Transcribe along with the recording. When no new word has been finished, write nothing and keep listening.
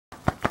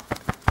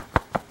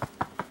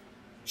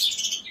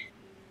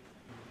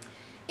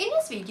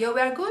video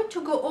we are going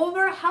to go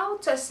over how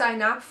to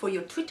sign up for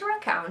your Twitter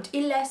account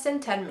in less than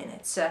 10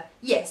 minutes.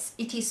 Yes,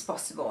 it is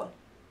possible.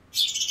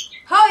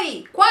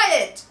 Hoi!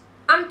 Quiet!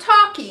 I'm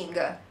talking!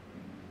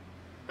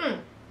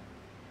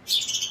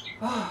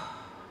 Oh.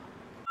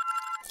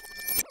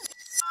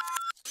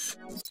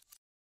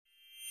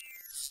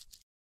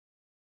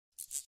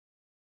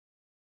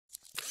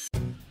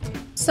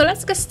 So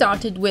let's get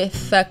started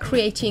with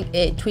creating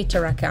a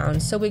Twitter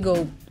account. So we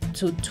go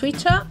to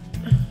twitter.com,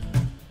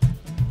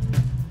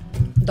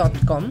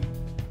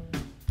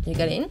 you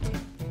get in,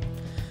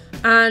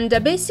 and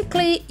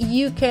basically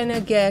you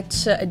can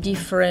get a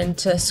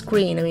different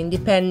screen, I mean,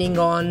 depending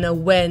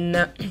on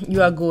when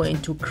you are going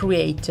to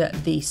create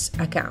this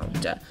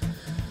account.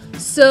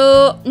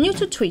 So new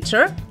to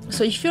Twitter,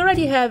 so if you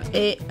already have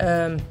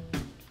a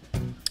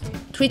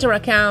Twitter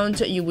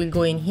account, you will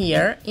go in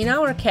here. In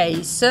our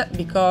case,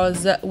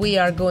 because we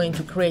are going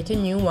to create a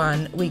new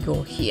one, we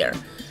go here.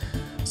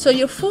 So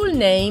your full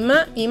name,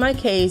 in my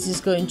case, is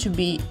going to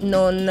be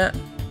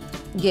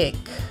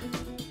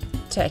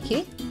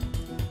NonGeekTechie.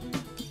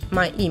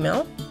 My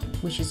email,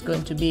 which is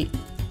going to be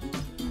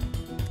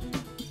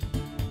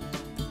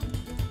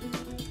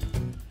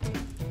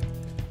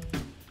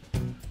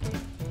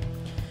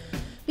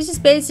this is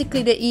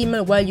basically the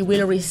email where you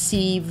will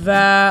receive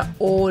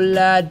all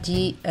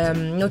the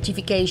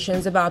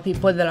notifications about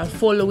people that are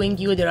following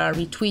you, that are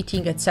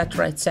retweeting,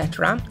 etc.,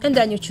 etc. And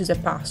then you choose a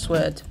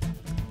password.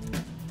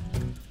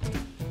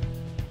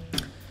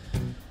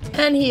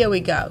 And here we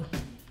go.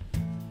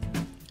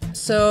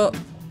 So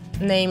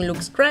name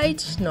looks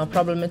great, no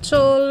problem at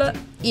all.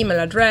 Email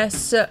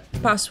address,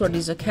 password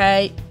is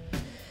okay.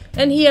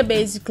 And here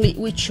basically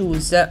we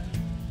choose the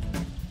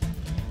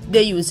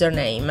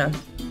username.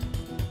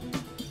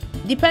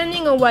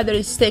 Depending on whether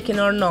it's taken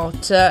or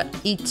not,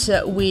 it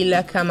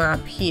will come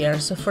up here.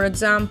 So for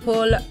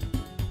example,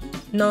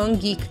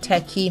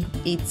 NonGeekTechie,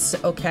 it's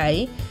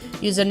okay.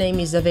 Username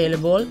is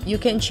available. You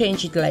can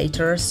change it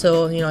later,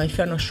 so you know, if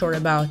you're not sure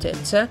about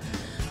it.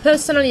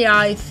 Personally,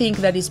 I think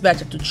that it's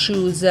better to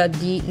choose the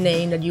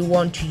name that you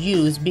want to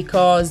use,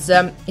 because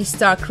it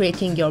starts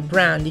creating your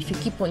brand. If you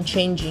keep on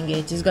changing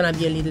it, it's gonna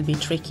be a little bit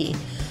tricky.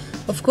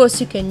 Of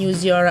course, you can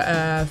use your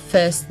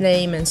first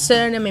name and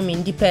surname, I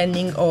mean,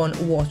 depending on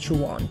what you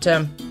want.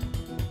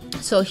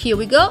 So here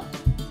we go,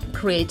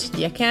 create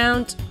the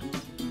account.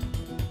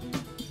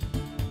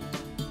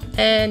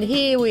 And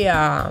here we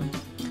are.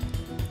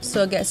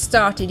 So get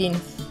started in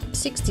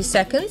 60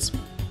 seconds.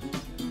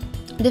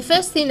 The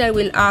first thing I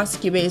will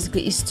ask you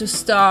basically is to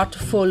start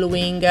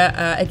following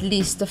at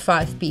least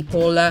 5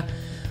 people.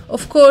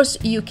 Of course,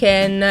 you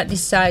can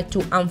decide to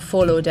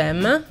unfollow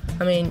them.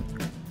 I mean,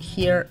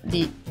 here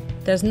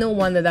there's no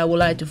one that I would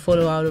like to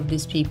follow out of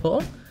these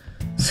people.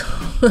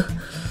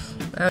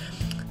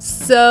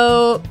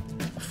 So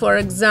for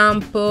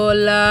example,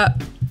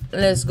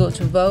 let's go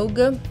to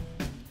Vogue.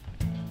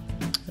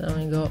 There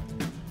we go.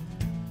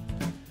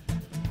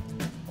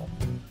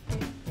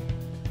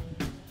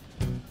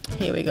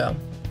 Here we go.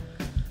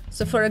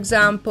 So for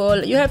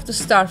example, you have to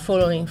start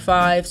following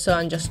 5, so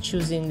I'm just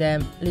choosing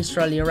them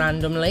literally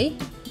randomly,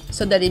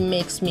 so that it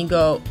makes me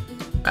go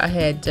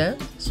ahead.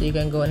 So you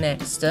can go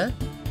next.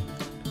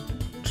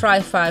 Try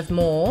 5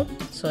 more.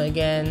 So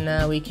again,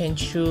 we can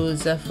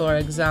choose, for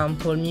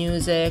example,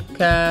 music.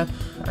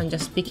 I'm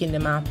just picking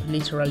them up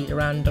literally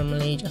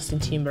randomly. Justin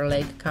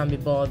Timberlake, can't be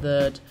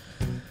bothered.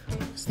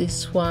 What's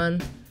this one?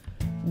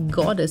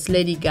 Goddess,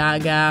 Lady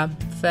Gaga.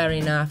 Fair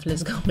enough,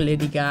 let's go with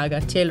Lady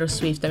Gaga. Taylor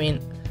Swift, I mean,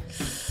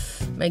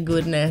 my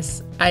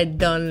goodness, I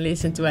don't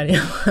listen to any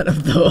one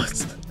of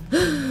those.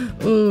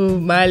 Ooh,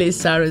 Miley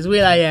Cyrus,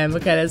 will.i.am.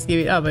 Okay, let's give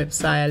it up.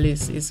 Psy, at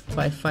least it's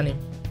quite funny.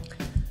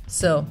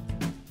 So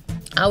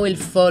I will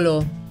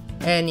follow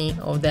any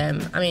of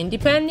them. I mean,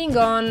 depending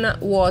on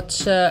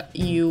what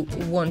you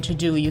want to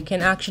do, you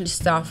can actually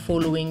start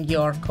following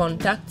your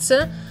contacts.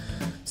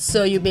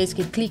 So you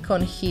basically click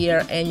on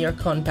here and your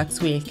contacts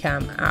will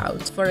come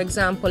out. For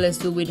example, let's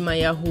do with my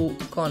Yahoo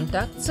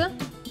contacts. I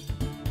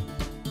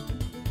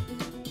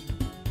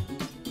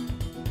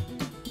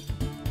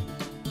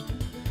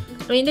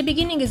mean, the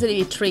beginning is a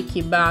little bit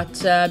tricky,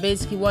 but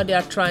basically what they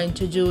are trying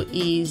to do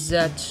is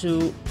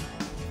to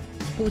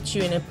put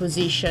you in a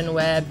position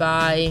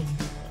whereby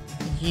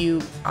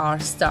you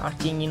are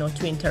starting, you know,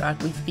 to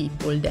interact with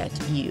people that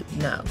you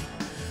know.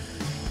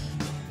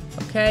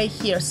 Okay,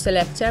 here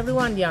select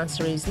everyone, the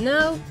answer is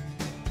no.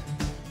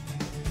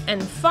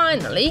 And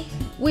finally,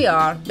 we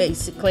are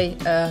basically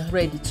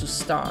ready to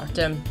start.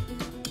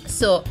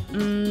 So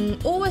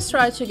always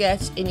try to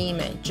get an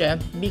image,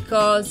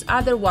 because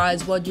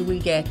otherwise what you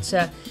will get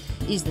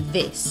is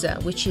this,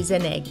 which is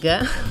an egg,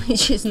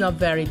 which is not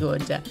very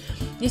good.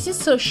 This is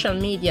social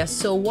media,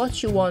 so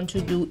what you want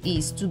to do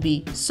is to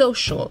be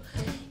social.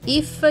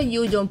 If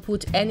you don't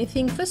put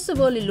anything, first of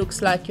all, it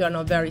looks like you're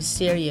not very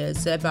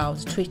serious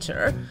about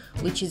Twitter,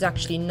 which is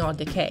actually not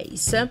the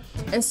case.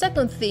 And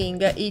second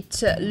thing,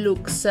 it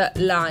looks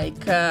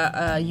like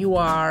you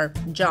are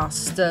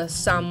just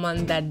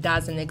someone that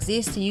doesn't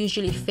exist.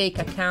 Usually fake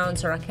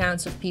accounts or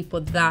accounts of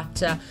people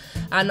that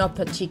are not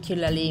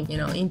particularly,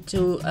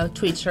 into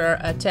Twitter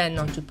tend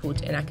not to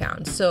put an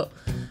account. So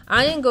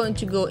I am going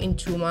to go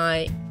into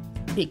my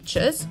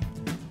pictures,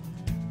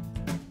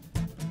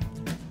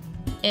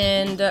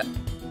 and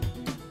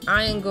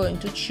I am going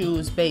to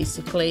choose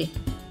basically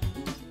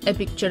a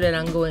picture that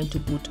I'm going to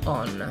put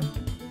on.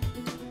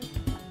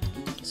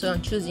 So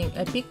I'm choosing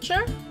a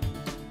picture,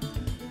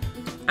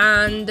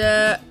 and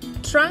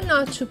try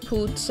not to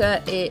put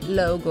a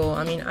logo.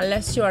 I mean,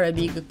 unless you are a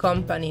big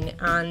company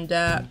and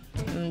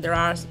there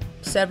are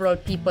several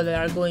people that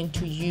are going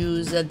to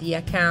use the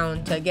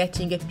account,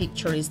 getting a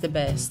picture is the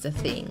best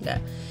thing.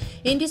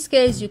 In this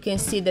case, you can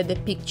see that the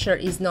picture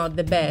is not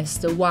the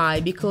best.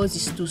 Why? Because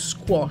it's too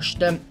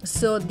squashed.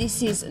 So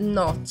this is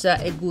not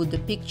a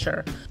good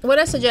picture. What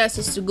I suggest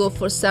is to go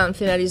for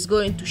something that is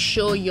going to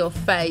show your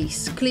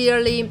face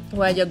clearly,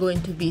 where you're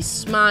going to be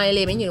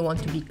smiling. I mean, you don't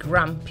want to be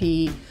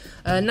grumpy,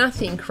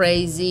 nothing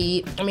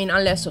crazy. I mean,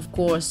 unless of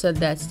course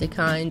that's the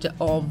kind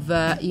of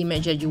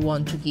image that you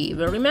want to give.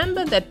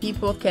 Remember that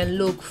people can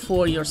look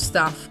for your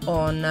stuff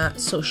on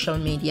social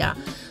media.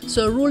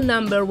 So rule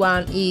number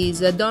one is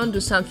don't do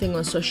something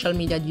on social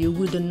media that you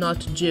would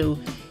not do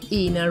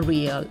in a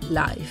real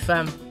life.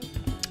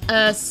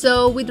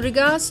 So with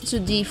regards to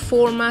the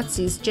formats,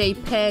 is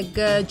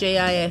JPEG,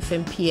 GIF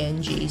and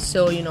PNG.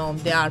 So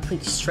they are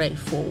pretty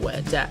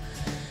straightforward.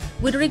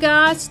 With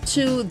regards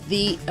to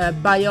the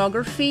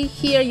biography,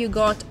 here you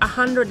got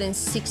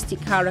 160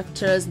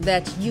 characters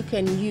that you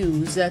can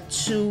use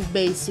to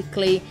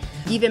basically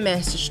give a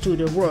message to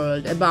the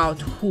world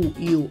about who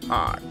you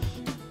are.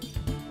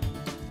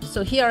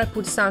 So here I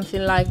put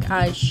something like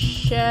I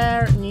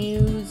share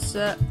news,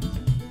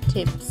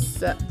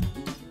 tips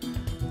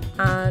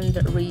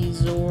and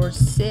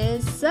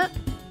resources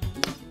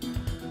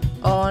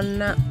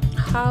on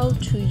how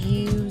to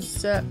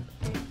use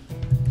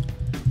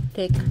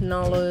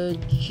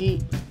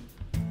technology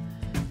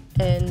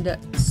and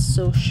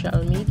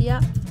social media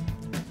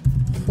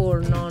for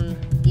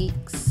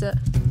non-geeks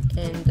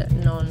and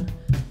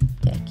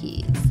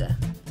non-techies.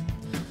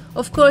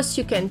 Of course,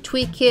 you can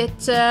tweak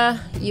it,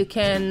 you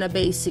can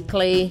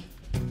basically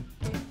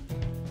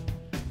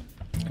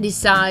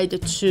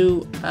decide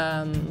to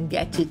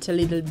get it a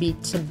little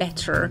bit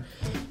better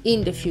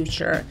in the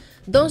future.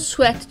 Don't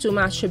sweat too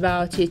much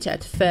about it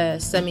at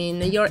first. I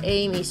mean, your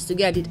aim is to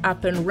get it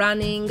up and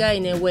running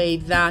in a way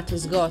that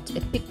has got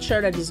a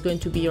picture that is going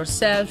to be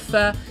yourself,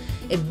 a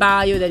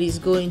bio that is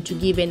going to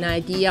give an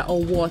idea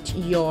of what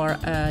your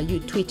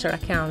Twitter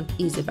account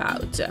is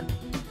about.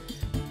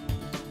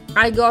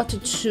 I got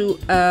to,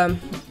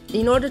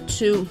 in order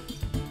to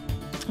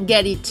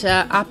get it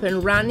up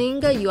and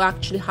running, you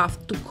actually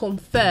have to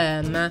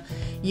confirm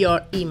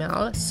your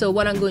email. So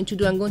what I'm going to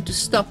do, I'm going to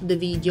stop the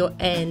video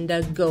and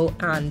go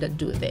and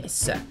do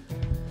this.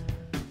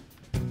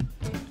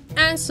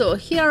 And so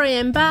here I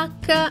am back,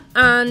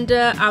 and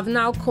I've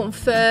now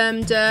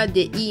confirmed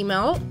the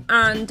email,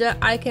 and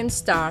I can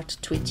start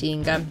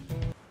tweeting.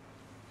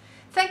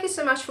 Thank you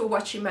so much for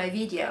watching my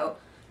video.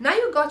 Now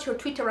you got your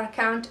Twitter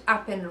account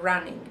up and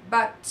running,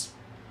 but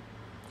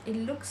it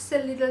looks a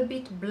little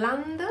bit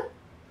bland.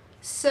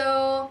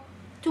 So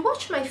to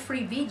watch my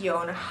free video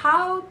on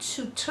how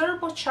to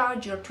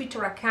turbocharge your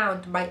Twitter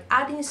account by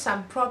adding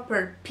some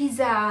proper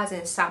pizzazz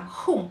and some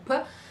oomph,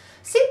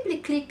 simply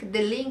click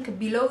the link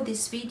below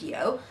this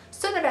video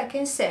so that I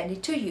can send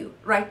it to you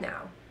right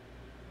now.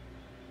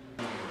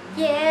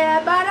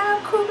 Yeah, but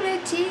our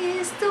coolest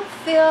is to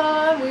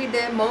film with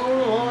the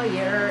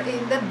lawyer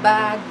in the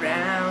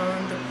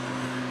background.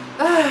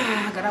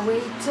 Gotta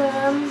wait.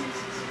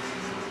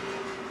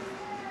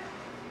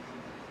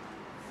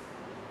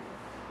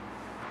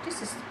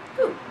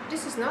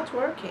 This is not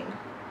working.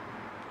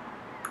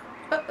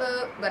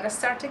 Uh-oh, gotta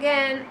start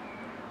again.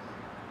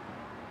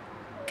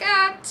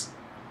 Cut!